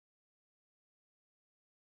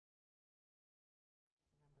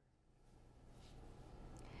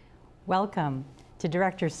Welcome to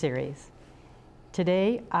Director's Series.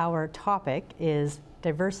 Today, our topic is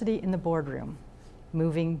diversity in the boardroom,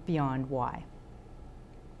 moving beyond why.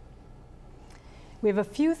 We have a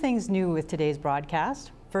few things new with today's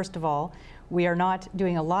broadcast. First of all, we are not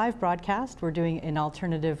doing a live broadcast, we're doing an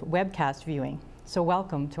alternative webcast viewing. So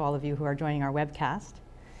welcome to all of you who are joining our webcast.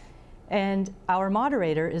 And our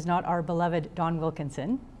moderator is not our beloved Don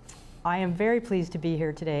Wilkinson. I am very pleased to be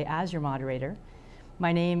here today as your moderator.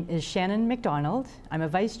 My name is Shannon MacDonald. I'm a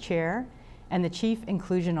Vice Chair and the Chief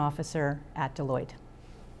Inclusion Officer at Deloitte.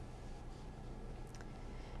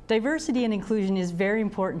 Diversity and inclusion is very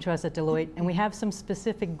important to us at Deloitte, and we have some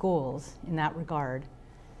specific goals in that regard.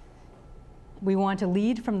 We want to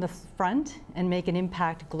lead from the front and make an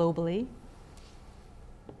impact globally.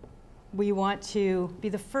 We want to be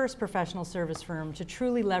the first professional service firm to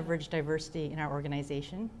truly leverage diversity in our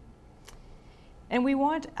organization. And we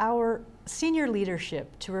want our senior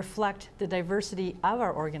leadership to reflect the diversity of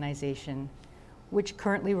our organization, which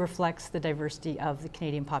currently reflects the diversity of the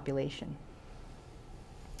Canadian population.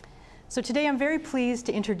 So today I'm very pleased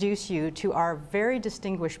to introduce you to our very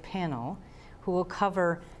distinguished panel who will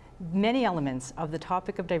cover many elements of the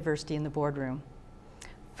topic of diversity in the boardroom.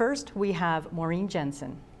 First, we have Maureen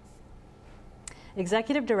Jensen,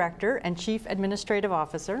 Executive Director and Chief Administrative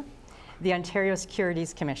Officer, the Ontario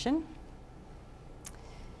Securities Commission.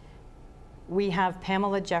 We have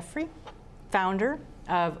Pamela Jeffrey, founder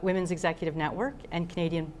of Women's Executive Network and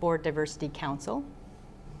Canadian Board Diversity Council.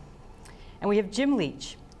 And we have Jim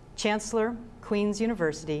Leach, Chancellor, Queen's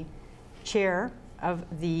University, Chair of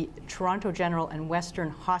the Toronto General and Western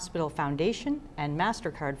Hospital Foundation and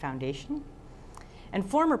MasterCard Foundation, and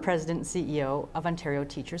former President and CEO of Ontario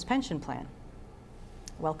Teachers' Pension Plan.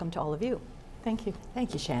 Welcome to all of you. Thank you.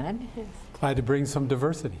 Thank you, Shannon. Glad to bring some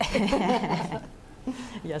diversity.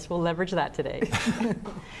 Yes, we'll leverage that today.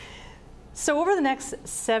 So over the next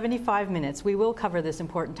 75 minutes, we will cover this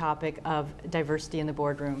important topic of diversity in the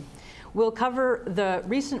boardroom. We'll cover the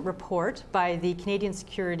recent report by the Canadian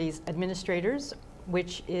Securities Administrators,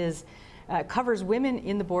 which covers women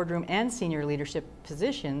in the boardroom and senior leadership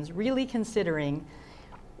positions, really considering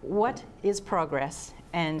what is progress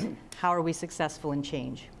and how are we successful in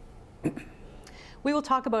change. We will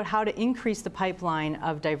talk about how to increase the pipeline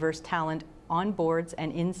of diverse talent on boards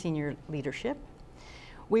and in senior leadership.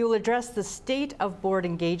 We will address the state of board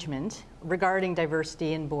engagement regarding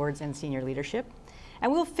diversity in boards and senior leadership.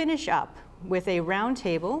 And we'll finish up with a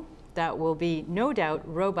roundtable that will be no doubt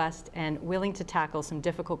robust and willing to tackle some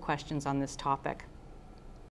difficult questions on this topic.